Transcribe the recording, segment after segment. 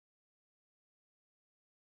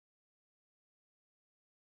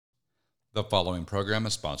The following program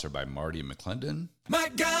is sponsored by Marty McClendon. My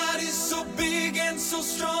God is so big and so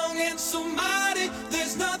strong and so mighty.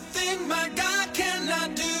 There's nothing my God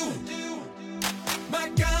cannot do. My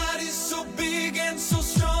God is so big and so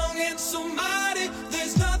strong and so mighty.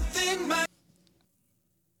 There's nothing my...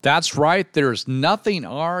 That's right. There's nothing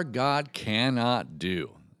our God cannot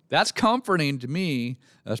do. That's comforting to me,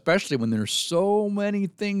 especially when there's so many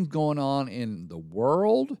things going on in the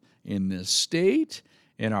world, in this state,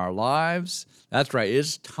 in our lives. That's right.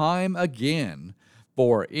 It's time again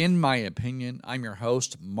for In My Opinion. I'm your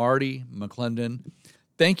host, Marty McClendon.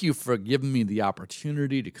 Thank you for giving me the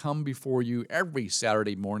opportunity to come before you every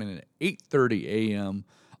Saturday morning at 8:30 a.m.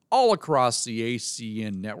 all across the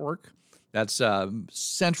ACN network. That's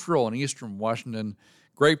Central and Eastern Washington.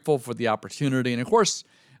 Grateful for the opportunity. And of course,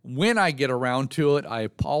 when I get around to it, I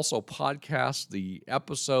also podcast the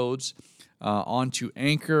episodes onto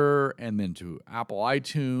Anchor and then to Apple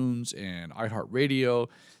iTunes and iHeartRadio.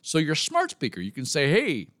 So your smart speaker, you can say,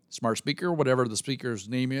 hey, smart speaker, whatever the speaker's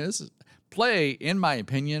name is, play In My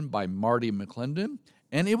Opinion by Marty McClendon,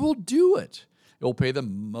 and it will do it. It will play the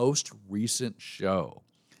most recent show.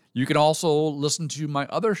 You can also listen to my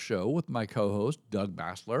other show with my co-host, Doug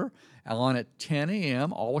Bassler, on at 10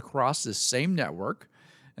 a.m. all across this same network,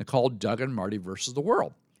 called Doug and Marty versus the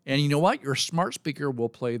World. And you know what? Your smart speaker will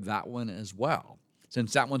play that one as well.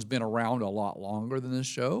 Since that one's been around a lot longer than this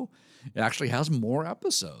show, it actually has more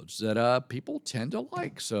episodes that people tend to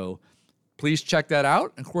like. So please check that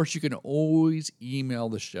out. And of course, you can always email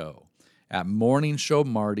the show at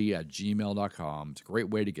morningshowmarty@gmail.com. It's a great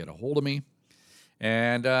way to get a hold of me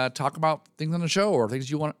and talk about things on the show or things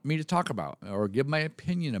you want me to talk about or give my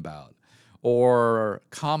opinion about or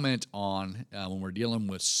comment on when we're dealing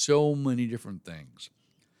with so many different things.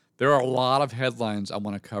 There are a lot of headlines I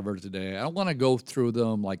want to cover today. I don't want to go through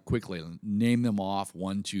them like quickly and name them off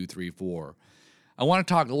 1, 2, 3, 4. I want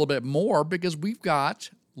to talk a little bit more because we've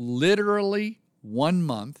got literally 1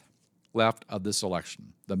 month left of this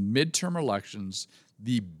election. The midterm elections,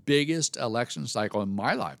 the biggest election cycle in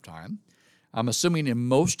my lifetime. I'm assuming in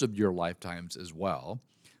most of your lifetimes as well,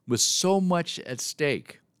 with so much at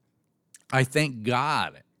stake. I thank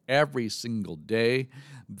God every single day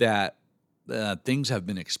that things have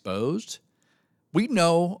been exposed. We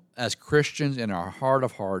know as Christians in our heart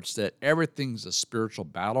of hearts that everything's a spiritual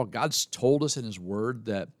battle. God's told us in His Word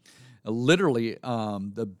that literally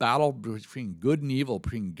the battle between good and evil,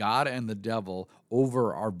 between God and the devil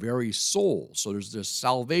over our very soul. So there's this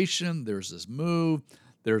salvation, there's this move,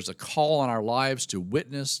 there's a call on our lives to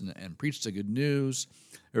witness and preach the good news.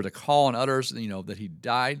 There's a call on others, that He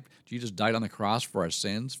died. Jesus died on the cross for our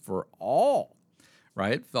sins, for all.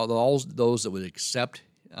 Right? All those that would accept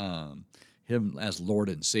Him as Lord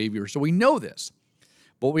and Savior. So we know this.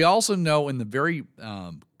 But we also know in the very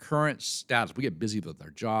current status, we get busy with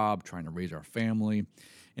our job, trying to raise our family,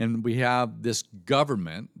 and we have this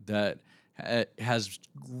government that has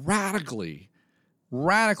radically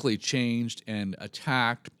changed and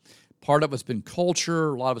attacked. Part of it's been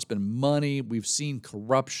culture, a lot of it's been money. We've seen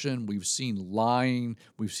corruption, we've seen lying,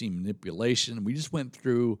 we've seen manipulation. We just went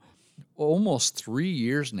through almost 3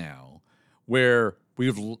 years now where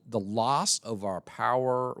we've the loss of our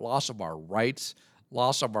power, loss of our rights,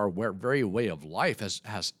 loss of our very way of life has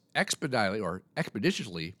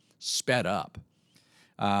expeditiously sped up.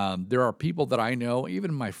 There are people that I know,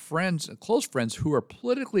 even my friends, close friends who are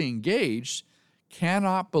politically engaged,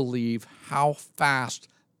 cannot believe how fast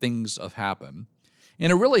things have happened.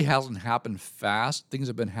 And it really hasn't happened fast. Things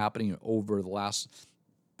have been happening over the last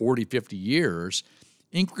 40, 50 years,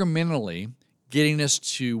 incrementally getting us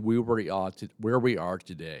to where we are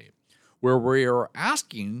today, where we are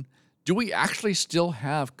asking, do we actually still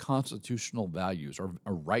have constitutional values, or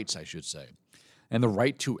rights, I should say, and the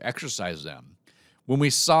right to exercise them? When we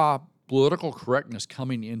saw political correctness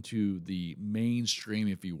coming into the mainstream,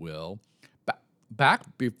 if you will,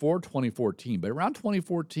 back before 2014, but around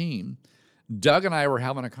 2014, Doug and I were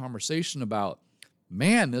having a conversation about,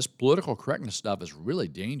 man, this political correctness stuff is really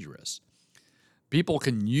dangerous. People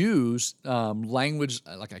can use language,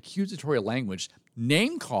 like accusatory language,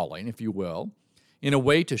 name-calling, if you will, in a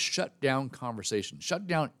way to shut down conversation, shut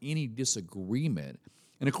down any disagreement.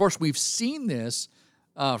 And, of course, we've seen this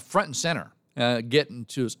front and center get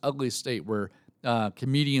into this ugly state where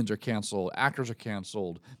comedians are canceled, actors are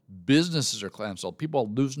canceled, businesses are canceled, people are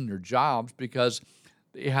losing their jobs because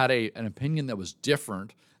they had an opinion that was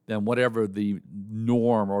different than whatever the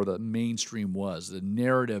norm or the mainstream was, the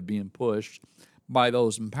narrative being pushed by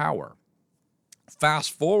those in power.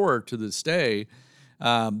 Fast forward to this day,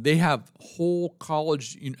 they have whole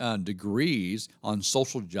college degrees on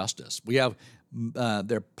social justice. We have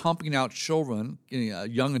they're pumping out children,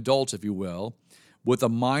 young adults, if you will, with a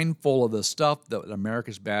mind full of the stuff that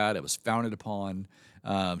America's bad. It was founded upon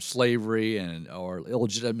slavery or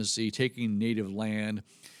illegitimacy, taking native land,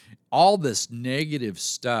 all this negative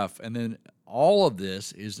stuff. And then all of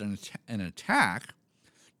this is an attack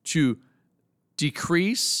to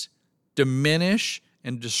decrease, diminish,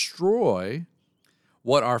 and destroy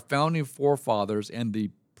what our founding forefathers and the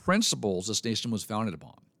principles this nation was founded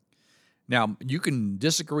upon. Now, you can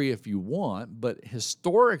disagree if you want, but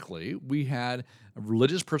historically, we had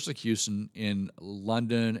religious persecution in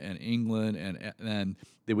London and England, and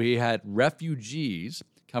we had refugees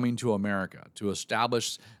coming to America to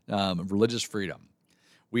establish religious freedom.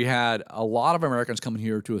 We had a lot of Americans coming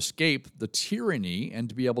here to escape the tyranny and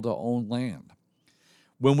to be able to own land.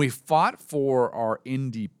 When we fought for our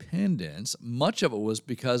independence, much of it was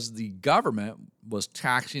because the government was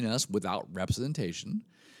taxing us without representation,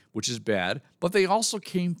 which is bad, but they also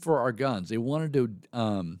came for our guns. They wanted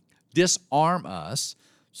to disarm us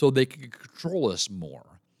so they could control us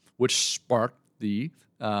more, which sparked the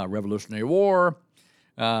Revolutionary War,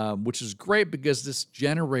 which is great because this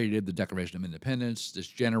generated the Declaration of Independence. This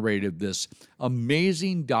generated this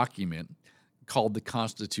amazing document called the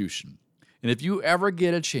Constitution. And if you ever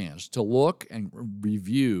get a chance to look and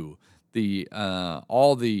review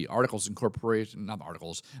all the articles incorporation, not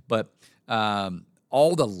articles, but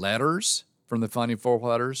all the letters from the founding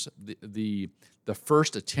forefathers, the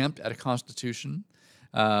first attempt at a constitution,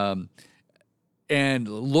 and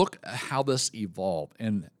look at how this evolved.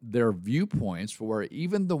 And their viewpoints were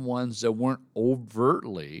even the ones that weren't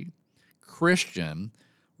overtly Christian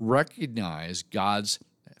recognize God's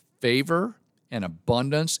favor and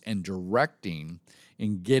abundance and directing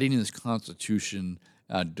in getting this Constitution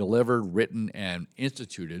delivered, written, and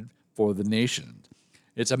instituted for the nation.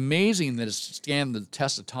 It's amazing that it's stand the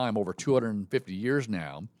test of time over 250 years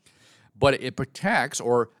now, but it protects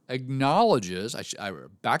or acknowledges, I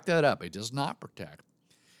back that up, it does not protect.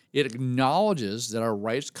 It acknowledges that our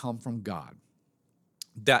rights come from God,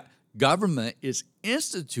 that government is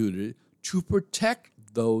instituted to protect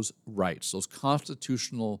those rights, those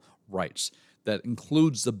constitutional rights. That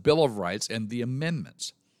includes the Bill of Rights and the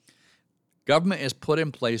amendments. Government is put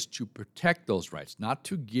in place to protect those rights, not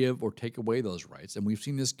to give or take away those rights. And we've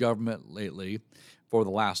seen this government lately for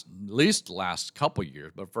at least the last couple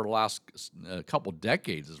years, but for the last couple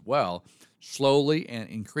decades as well, slowly and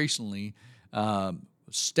increasingly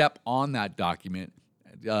step on that document,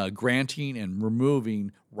 granting and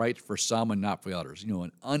removing rights for some and not for others.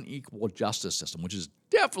 An unequal justice system, which is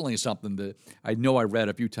definitely something that I know I read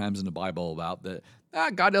a few times in the Bible about, that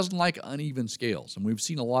God doesn't like uneven scales. And we've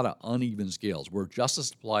seen a lot of uneven scales where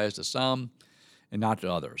justice applies to some and not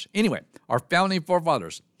to others. Anyway, our founding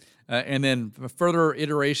forefathers, and then further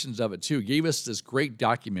iterations of it too, gave us this great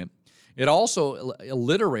document. It also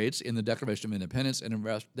alliterates in the Declaration of Independence and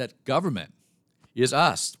that government is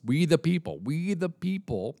us, we the people. We the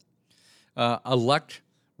people elect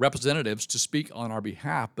representatives to speak on our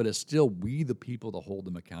behalf, but it's still we the people to hold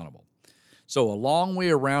them accountable. So a long way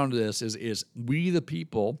around this is we the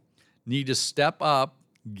people need to step up,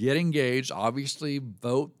 get engaged, obviously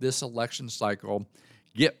vote this election cycle,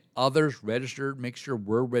 get others registered, make sure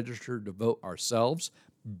we're registered to vote ourselves,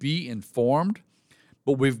 be informed,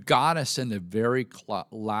 but we've got to send a very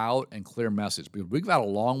loud and clear message because we've got a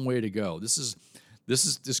long way to go. This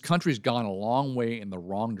country's gone a long way in the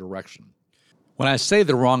wrong direction. When I say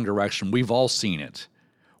the wrong direction, we've all seen it.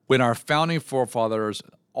 When our founding forefathers,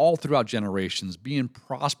 all throughout generations, being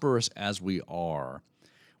prosperous as we are,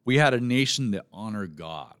 we had a nation that honored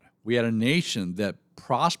God. We had a nation that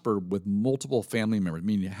prospered with multiple family members,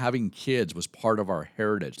 meaning having kids was part of our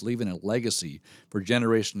heritage, leaving a legacy for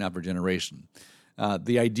generation after generation.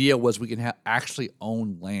 The idea was we can actually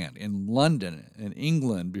own land. In London and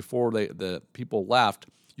England, before the people left,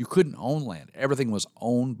 you couldn't own land. Everything was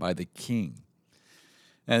owned by the king.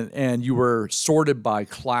 And you were sorted by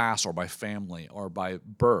class or by family or by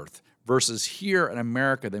birth. Versus here in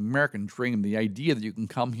America, the American dream, the idea that you can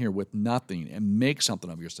come here with nothing and make something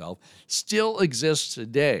of yourself still exists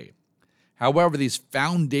today. However, these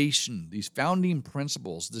founding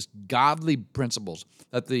principles, these godly principles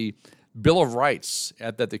that the Bill of Rights,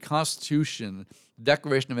 that the Constitution,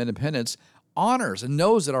 Declaration of Independence honors and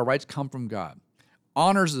knows that our rights come from God,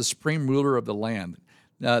 honors the supreme ruler of the land,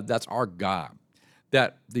 that's our God,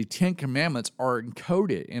 that the Ten Commandments are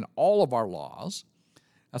encoded in all of our laws.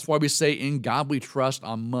 That's why we say in God we trust,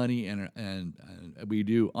 on money, and we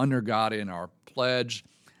do under God in our pledge,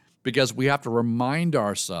 because we have to remind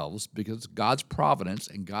ourselves, because God's providence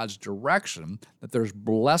and God's direction, that there's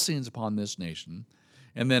blessings upon this nation,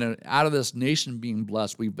 And then out of this nation being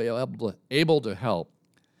blessed, we've been able to help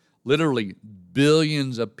literally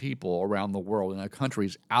billions of people around the world in our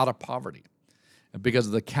countries out of poverty because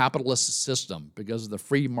of the capitalist system, because of the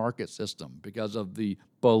free market system, because of the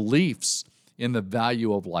beliefs in the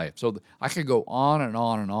value of life. So I could go on and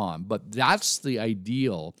on and on, but that's the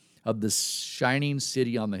ideal of the shining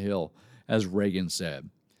city on the hill, as Reagan said.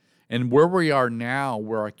 And where we are now,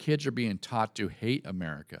 where our kids are being taught to hate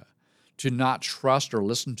America, to not trust or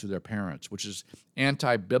listen to their parents, which is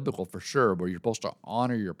anti-biblical for sure, where you're supposed to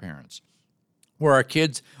honor your parents, where our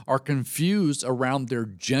kids are confused around their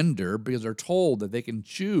gender because they're told that they can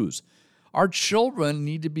choose. Our children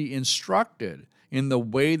need to be instructed in the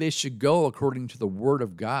way they should go according to the Word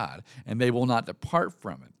of God, and they will not depart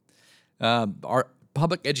from it. Our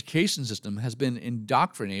public education system has been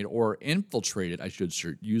indoctrinated or infiltrated, I should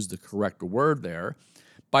use the correct word there,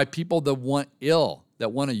 by people that want ill,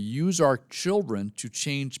 that want to use our children to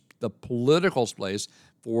change the political place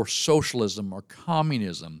for socialism or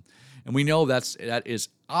communism. And we know that is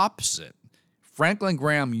opposite. Franklin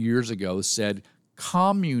Graham years ago said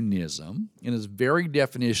communism, in its very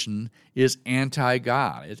definition, is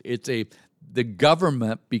anti-God. The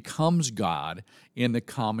government becomes God in the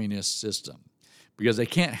communist system because they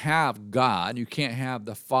can't have God. You can't have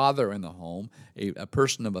the father in the home, a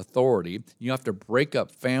person of authority. You have to break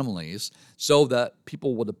up families so that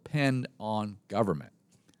people will depend on government.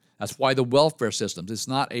 That's why the welfare systems, it's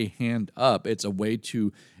not a hand up. It's a way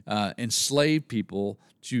to enslave people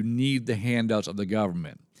to need the handouts of the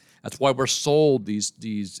government. That's why we're sold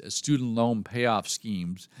these student loan payoff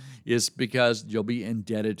schemes, is because you'll be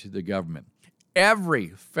indebted to the government. Every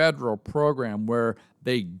federal program where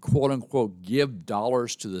they quote-unquote give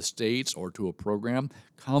dollars to the states or to a program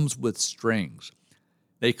comes with strings.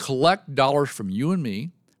 They collect dollars from you and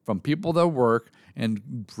me, from people that work,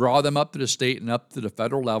 and draw them up to the state and up to the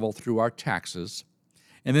federal level through our taxes,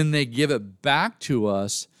 and then they give it back to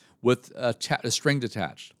us with a string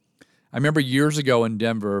attached. I remember years ago in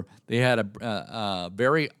Denver, they had a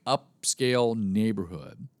very upscale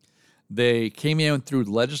neighborhood. They came in through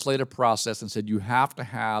the legislative process and said, you have to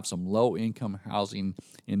have some low-income housing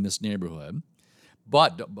in this neighborhood.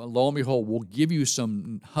 But lo and behold, we'll give you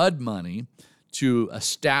some HUD money to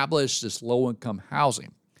establish this low-income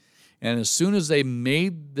housing. And as soon as they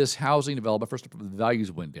made this housing development, first of all, the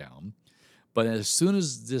values went down. But as soon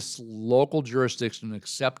as this local jurisdiction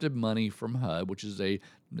accepted money from HUD, which is a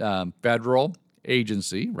federal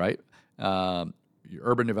agency, right?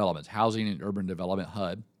 Urban Development, Housing and Urban Development,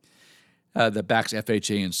 HUD, that backs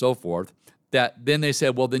FHA and so forth, that then they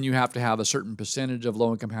said, well, then you have to have a certain percentage of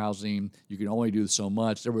low-income housing. You can only do so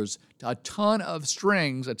much. There was a ton of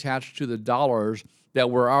strings attached to the dollars that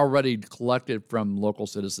were already collected from local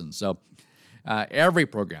citizens. So every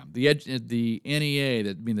program, the NEA,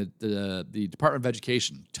 the Department of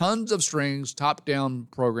Education, tons of strings, top-down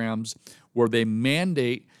programs where they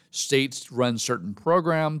mandate states run certain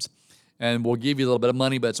programs, and we'll give you a little bit of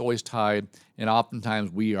money, but it's always tied, and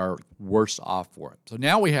oftentimes we are worse off for it. So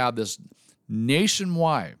now we have this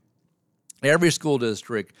nationwide, every school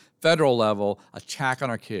district, federal level, attack on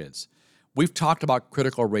our kids. We've talked about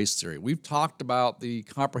critical race theory. We've talked about the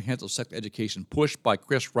comprehensive sex education pushed by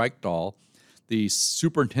Chris Reichdahl, the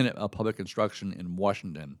superintendent of public instruction in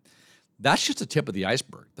Washington. That's just the tip of the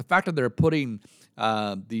iceberg. The fact that they're putting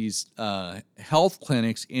these health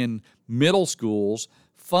clinics in middle schools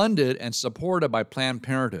funded and supported by Planned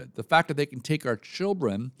Parenthood. The fact that they can take our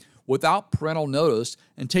children without parental notice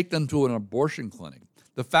and take them to an abortion clinic.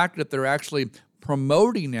 The fact that they're actually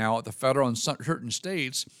promoting now at the federal and certain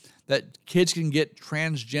states that kids can get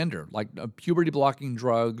transgender, like puberty-blocking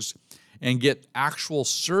drugs, and get actual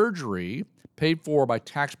surgery paid for by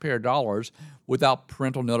taxpayer dollars without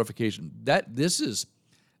parental notification. This is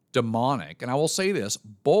demonic. And I will say this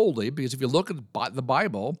boldly, because if you look at the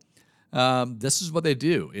Bible, this is what they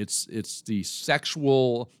do. It's the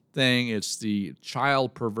sexual thing. It's the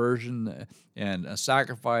child perversion and a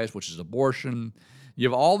sacrifice, which is abortion. You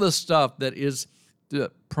have all this stuff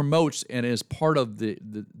that promotes and is part of the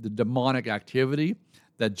demonic activity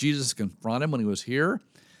that Jesus confronted when he was here.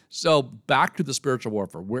 So back to the spiritual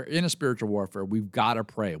warfare. We're in a spiritual warfare. We've got to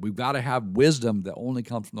pray. We've got to have wisdom that only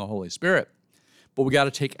comes from the Holy Spirit. But we got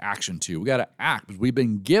to take action too. We got to act because we've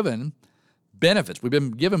been given benefits. We've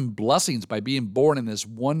been given blessings by being born in this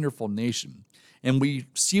wonderful nation. And we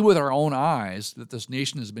see with our own eyes that this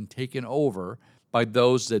nation has been taken over by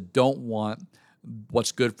those that don't want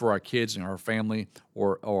what's good for our kids and our family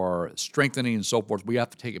or strengthening and so forth. We have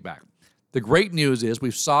to take it back. The great news is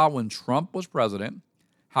we saw when Trump was president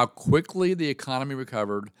how quickly the economy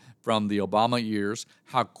recovered from the Obama years,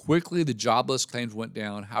 how quickly the jobless claims went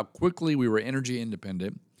down, how quickly we were energy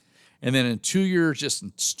independent. And then in 2 years, just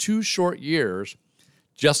in 2 short years,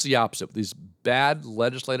 just the opposite. These bad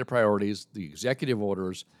legislative priorities, the executive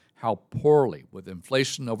orders, how poorly, with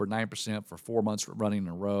inflation over 9% for 4 months running in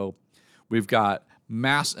a row. We've got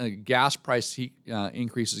mass gas price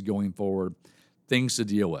increases going forward, things to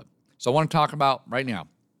deal with. So I want to talk about right now,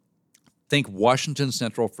 think Washington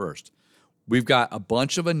Central first. We've got a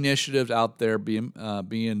bunch of initiatives out there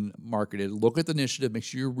being marketed. Look at the initiative, make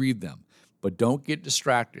sure you read them, but don't get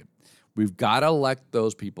distracted. We've got to elect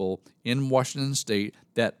those people in Washington State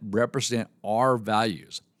that represent our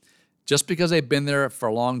values. Just because they've been there for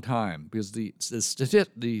a long time, because the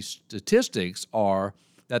statistics are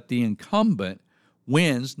that the incumbent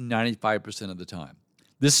wins 95% of the time.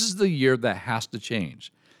 This is the year that has to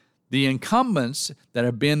change. The incumbents that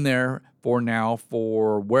have been there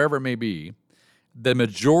for wherever it may be, the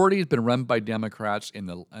majority has been run by Democrats in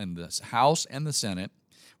the House and the Senate,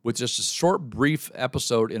 with just a short, brief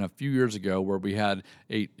episode in a few years ago where we had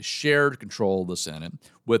a shared control of the Senate.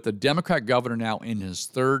 With the Democrat governor now in his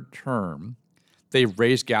third term, they've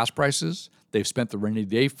raised gas prices. They've spent the rainy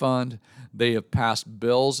day fund. They have passed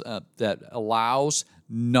bills that allows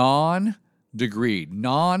non-degreed,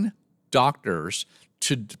 non-doctors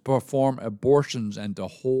to perform abortions and to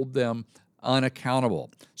hold them unaccountable.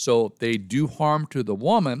 So if they do harm to the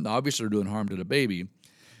woman, obviously they're doing harm to the baby,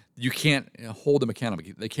 you can't hold them accountable.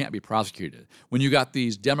 They can't be prosecuted. When you got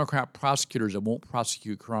these Democrat prosecutors that won't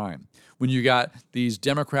prosecute crime, when you got these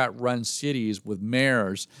Democrat-run cities with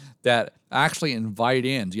mayors that actually invite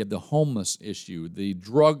in, you have the homeless issue, the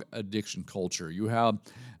drug addiction culture, you have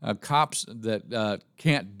cops that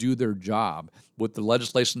can't do their job with the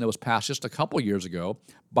legislation that was passed just a couple years ago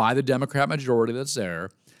by the Democrat majority that's there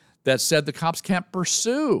that said the cops can't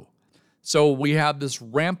pursue. So we have this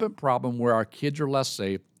rampant problem where our kids are less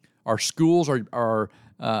safe. Our schools are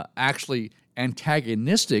actually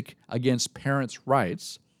antagonistic against parents'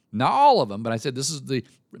 rights. Not all of them, but I said this is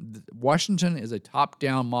Washington is a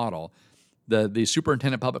top-down model. The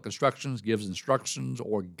superintendent of public instructions gives instructions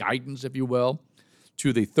or guidance, if you will,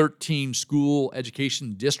 to the 13 school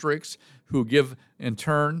education districts who give, in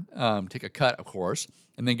turn, take a cut, of course,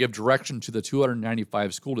 and then give direction to the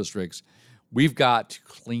 295 school districts. We've got to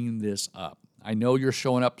clean this up. I know you're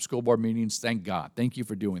showing up at school board meetings. Thank God. Thank you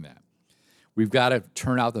for doing that. We've got to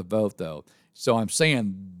turn out the vote, though. So I'm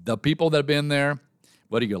saying the people that have been there,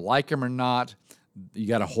 whether you like them or not, you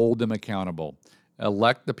got to hold them accountable.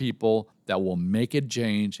 Elect the people that will make a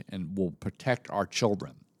change and will protect our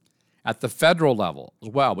children. At the federal level as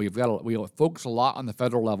well, we focus a lot on the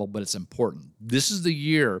federal level, but it's important. This is the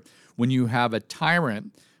year when you have a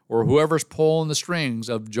tyrant or whoever's pulling the strings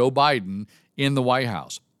of Joe Biden in the White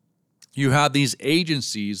House. You have these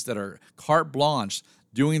agencies that are carte blanche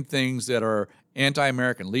doing things that are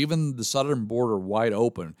anti-American, leaving the southern border wide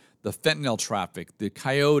open. The fentanyl traffic, the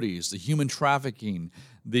coyotes, the human trafficking,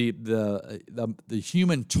 the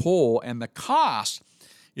human toll, and the cost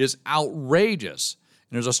is outrageous.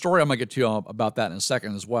 And there's a story I'm going to get to you about that in a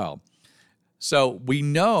second as well. So we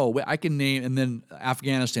know, I can name, and then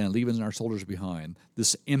Afghanistan, leaving our soldiers behind,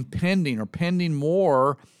 this pending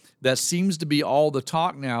war that seems to be all the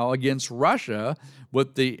talk now against Russia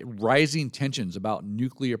with the rising tensions about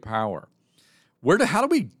nuclear power. How do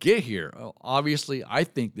we get here? Well, obviously, I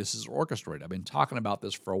think this is orchestrated. I've been talking about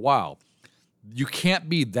this for a while. You can't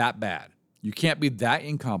be that bad. You can't be that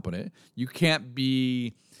incompetent. You can't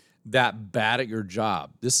be that bad at your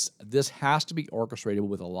job. This has to be orchestrated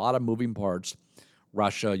with a lot of moving parts.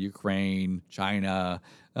 Russia, Ukraine, China,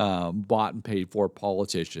 bought and paid for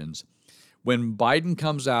politicians. When Biden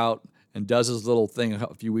comes out and does his little thing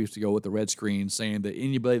a few weeks ago with the red screen saying that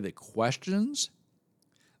anybody that questions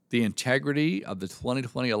the integrity of the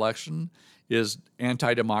 2020 election is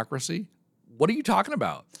anti-democracy, what are you talking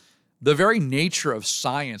about? The very nature of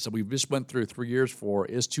science that we've just went through 3 years for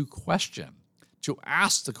is to question, to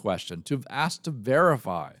ask the question, to ask to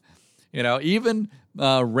verify. Even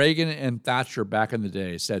Reagan and Thatcher back in the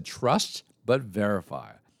day said trust but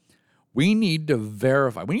verify. We need to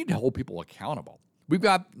verify. We need to hold people accountable. We've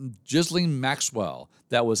got Ghislaine Maxwell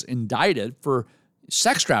that was indicted for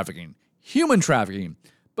sex trafficking, human trafficking,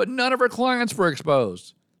 but none of her clients were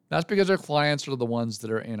exposed. That's because her clients are the ones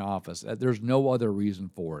that are in office. There's no other reason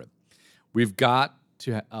for it. We've got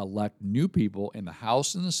to elect new people in the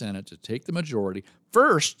House and the Senate to take the majority.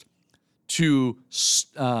 First, to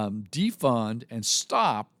defund and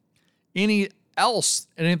stop anything else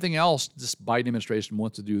this Biden administration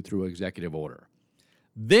wants to do through executive order.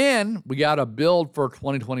 Then we got to build for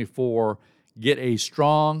 2024 get a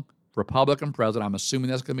strong Republican president. I'm assuming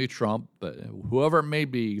that's going to be Trump, but whoever it may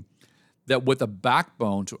be, that with a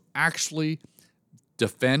backbone to actually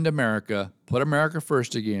defend America, put America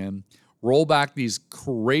first again, roll back these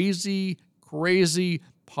crazy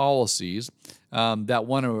policies that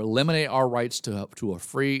want to eliminate our rights to a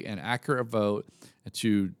free and accurate vote,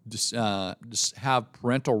 to just have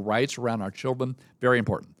parental rights around our children. Very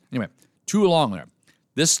important. Anyway, too long there.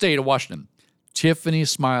 This state of Washington, Tiffany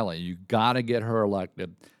Smiley, you got to get her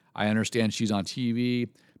elected. I understand she's on TV.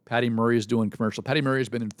 Patty Murray is doing commercial. Patty Murray has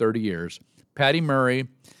been in 30 years. Patty Murray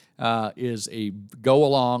is a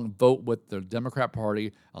go-along vote with the Democrat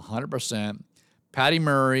Party 100%. Patty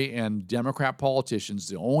Murray and Democrat politicians,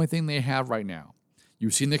 the only thing they have right now,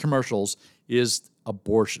 you've seen the commercials, is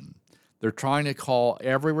abortion. They're trying to call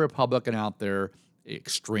every Republican out there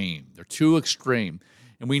extreme. They're too extreme.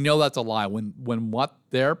 And we know that's a lie. When what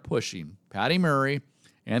they're pushing, Patty Murray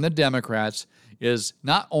and the Democrats, is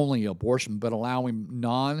not only abortion, but allowing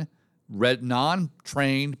non-trained,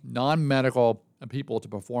 non-medical people to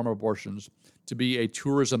perform abortions, to be a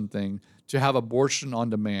tourism thing, to have abortion on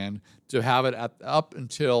demand, to have it up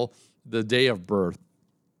until the day of birth.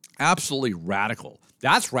 Absolutely radical.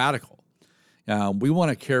 That's radical. We want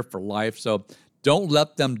to care for life, so don't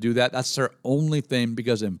let them do that. That's their only thing,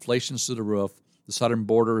 because inflation's through the roof. The southern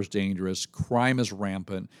border is dangerous. Crime is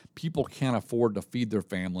rampant. People can't afford to feed their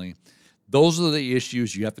family. Those are the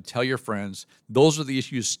issues you have to tell your friends. Those are the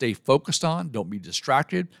issues to stay focused on. Don't be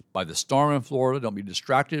distracted by the storm in Florida. Don't be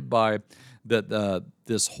distracted by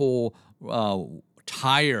this whole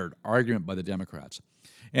tired argument by the Democrats.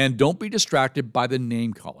 And don't be distracted by the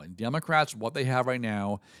name calling. Democrats, what they have right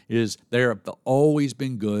now is they've always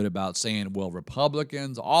been good about saying, well,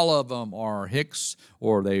 Republicans, all of them are hicks,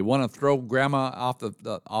 or they want to throw grandma off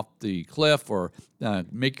the cliff, or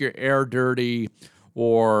make your air dirty,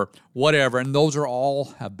 or whatever. And those are all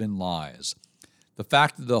have been lies. The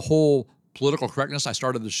fact that the whole political correctness I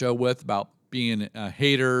started the show with about being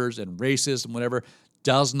haters and racist and whatever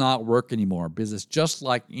does not work anymore, because it's just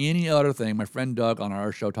like any other thing. My friend Doug on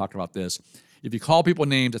our show talked about this. If you call people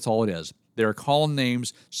names, that's all it is. They're calling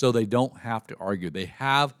names so they don't have to argue. They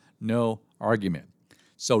have no argument.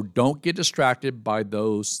 So don't get distracted by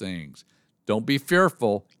those things. Don't be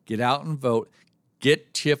fearful. Get out and vote.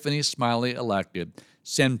 Get Tiffany Smiley elected.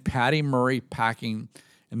 Send Patty Murray packing,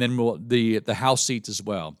 and then the House seats as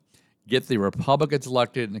well. Get the Republicans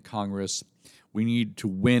elected in the Congress. We need to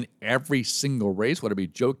win every single race, whether it be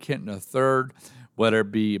Joe Kent in the 3rd, whether it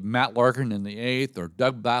be Matt Larkin in the 8th, or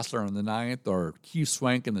Doug Bassler in the 9th, or Keith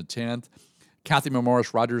Swank in the 10th, Kathy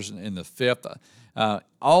Morris Rogers in the 5th.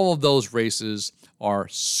 All of those races are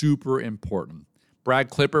super important. Brad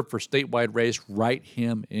Clipper for statewide race, write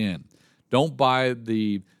him in. Don't buy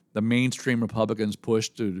the mainstream Republicans push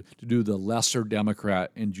to do the lesser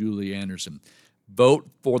Democrat in Julie Anderson. Vote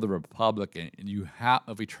for the Republican, and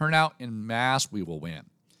if we turn out in mass, we will win.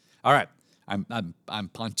 All right, I'm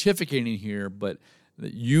pontificating here, but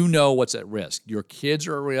you know what's at risk. Your kids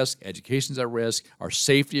are at risk. Education's at risk. Our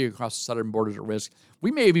safety across the southern border is at risk.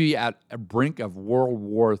 We may be at a brink of World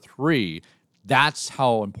War III. That's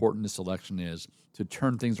how important this election is, to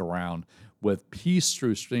turn things around with peace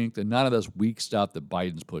through strength and none of this weak stuff that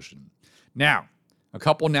Biden's pushing. Now, a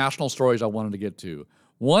couple national stories I wanted to get to.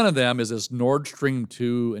 One of them is this Nord Stream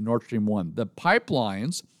 2 and Nord Stream 1. The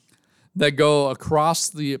pipelines that go across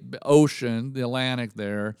the ocean, the Atlantic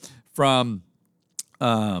there, from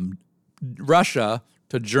Russia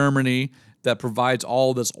to Germany, that provides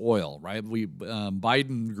all this oil, right?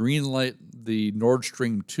 Biden greenlit the Nord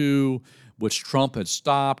Stream 2, which Trump had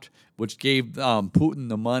stopped, which gave Putin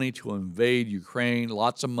the money to invade Ukraine,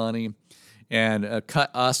 lots of money, and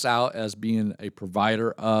cut us out as being a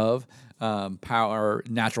provider of power,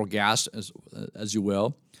 natural gas, as you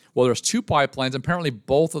will. Well, there's 2 pipelines. Apparently,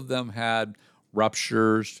 both of them had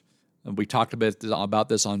ruptures. And we talked a bit about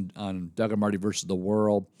this on Doug and Marty versus the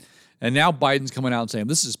World. And now Biden's coming out and saying,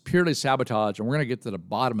 this is purely sabotage, and we're going to get to the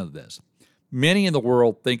bottom of this. Many in the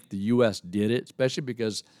world think the U.S. did it, especially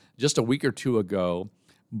because just a week or 2 ago,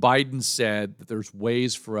 Biden said that there's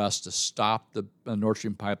ways for us to stop the Nord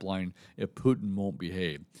Stream pipeline if Putin won't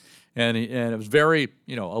behave. And it was very,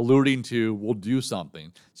 alluding to, we'll do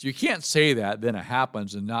something. So you can't say that, then it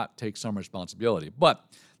happens, and not take some responsibility. But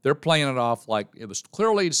they're playing it off like it was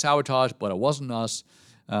clearly sabotage, but it wasn't us,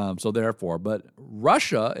 so therefore. But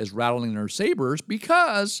Russia is rattling their sabers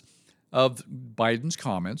because of Biden's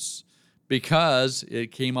comments, because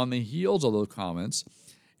it came on the heels of those comments,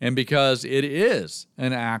 and because it is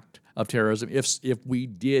an act of terrorism if we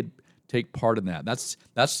did take part in that.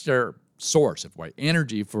 That's their source of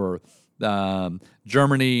energy for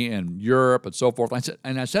Germany and Europe and so forth.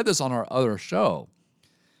 I said this on our other show.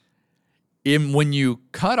 When you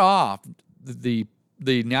cut off the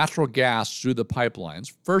natural gas through the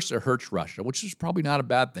pipelines, first it hurts Russia, which is probably not a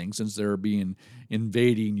bad thing since they're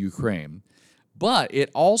invading Ukraine. But it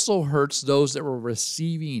also hurts those that were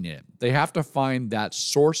receiving it. They have to find that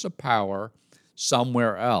source of power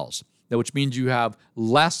somewhere else, which means you have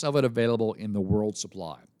less of it available in the world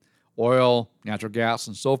supply. Oil, natural gas,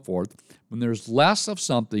 and so forth. When there's less of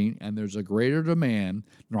something and there's a greater demand,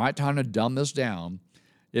 the right time to dumb this down,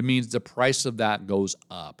 it means the price of that goes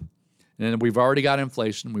up. And we've already got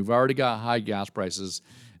inflation. We've already got high gas prices,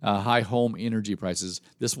 high home energy prices.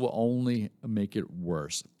 This will only make it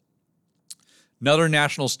worse. Another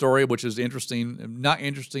national story, which is interesting, not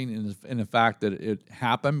interesting in the fact that it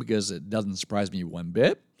happened because it doesn't surprise me one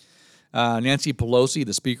bit. Nancy Pelosi,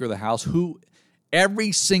 the Speaker of the House, who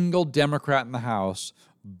every single Democrat in the House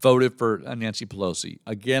voted for Nancy Pelosi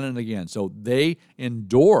again and again. So they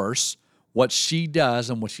endorse what she does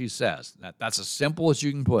and what she says. That's as simple as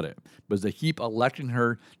you can put it, because they keep electing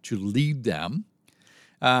her to lead them.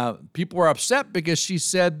 People were upset because she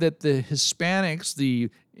said that the Hispanics, the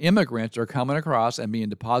immigrants are coming across and being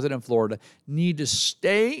deposited in Florida, need to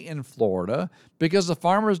stay in Florida because the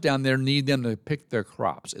farmers down there need them to pick their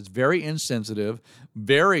crops. It's very insensitive,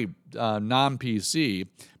 very non-PC,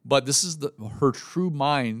 but this is her true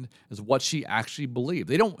mind is what she actually believed.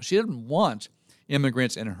 She didn't want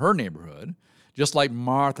immigrants in her neighborhood, just like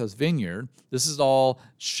Martha's Vineyard. This is all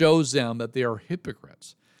shows them that they are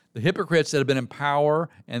hypocrites. The hypocrites that have been in power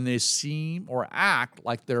and they seem or act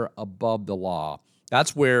like they're above the law.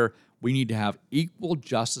 That's where we need to have equal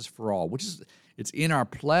justice for all, it's in our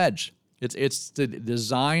pledge. It's the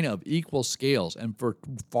design of equal scales. And for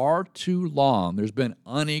far too long, there's been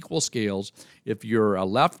unequal scales. If you're a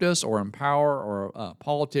leftist or in power or a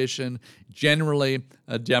politician, generally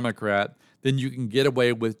a Democrat, then you can get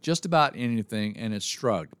away with just about anything and it's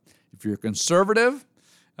shrugged. If you're conservative,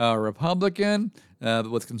 Republican,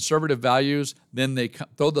 with conservative values, then they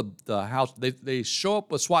throw the house, they show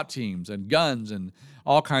up with SWAT teams and guns and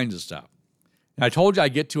all kinds of stuff. And I told you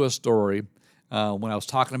I'd get to a story when I was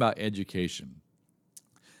talking about education.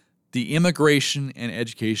 The immigration and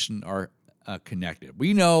education are connected.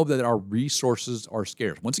 We know that our resources are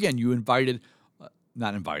scarce. Once again,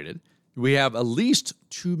 we have at least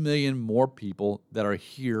 2 million more people that are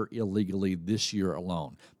here illegally this year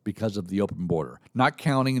alone because of the open border. Not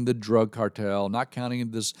counting the drug cartel, not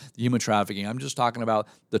counting the human trafficking. I'm just talking about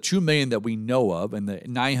the 2 million that we know of and the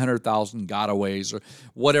 900,000 gotaways or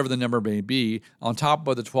whatever the number may be, on top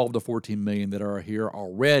of the 12 to 14 million that are here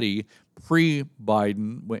already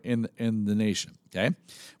pre-Biden in the nation. Okay,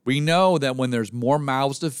 we know that when there's more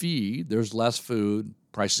mouths to feed, there's less food,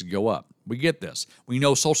 prices go up. We get this. We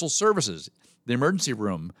know social services, the emergency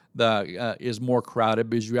room is more crowded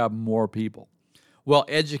because you have more people. Well,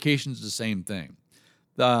 education is the same thing.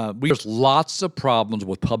 There's lots of problems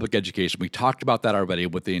with public education. We talked about that already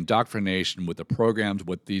with the indoctrination, with the programs,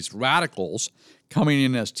 with these radicals coming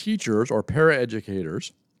in as teachers or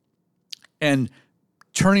paraeducators and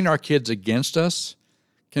turning our kids against us,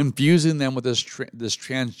 confusing them with this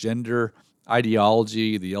transgender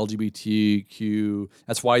ideology, the LGBTQ.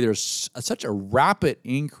 That's why there's such a rapid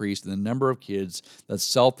increase in the number of kids that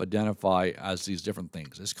self-identify as these different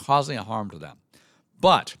things. It's causing a harm to them.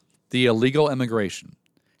 But the illegal immigration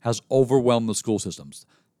has overwhelmed the school systems.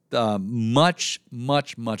 Much,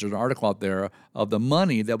 there's an article out there of the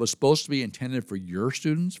money that was supposed to be intended for your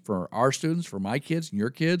students, for our students, for my kids and your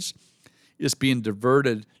kids, is being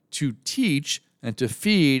diverted to teach and to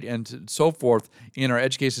feed and to so forth in our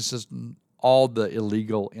education system, all the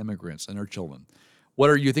illegal immigrants and their children.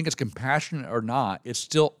 Whether you think it's compassionate or not, it's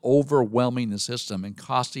still overwhelming the system and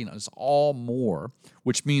costing us all more,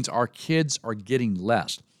 which means our kids are getting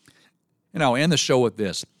less. And I'll end the show with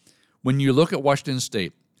this. When you look at Washington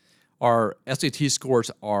State, our SAT scores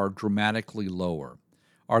are dramatically lower.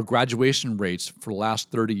 Our graduation rates for the last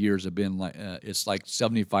 30 years have been it's like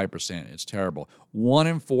 75%. It's terrible. 1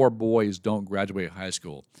 in 4 boys don't graduate high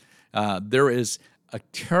school. There is a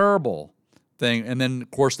terrible thing. And then,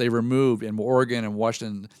 of course, they removed in Oregon and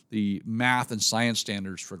Washington the math and science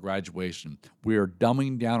standards for graduation. We are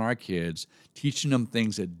dumbing down our kids, teaching them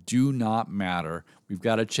things that do not matter. We've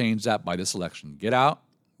got to change that by this election. Get out,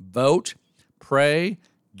 vote, pray,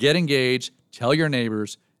 get engaged, tell your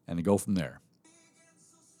neighbors, and go from there.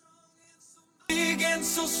 Big and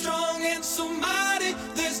so strong and so mighty,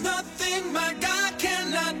 there's nothing my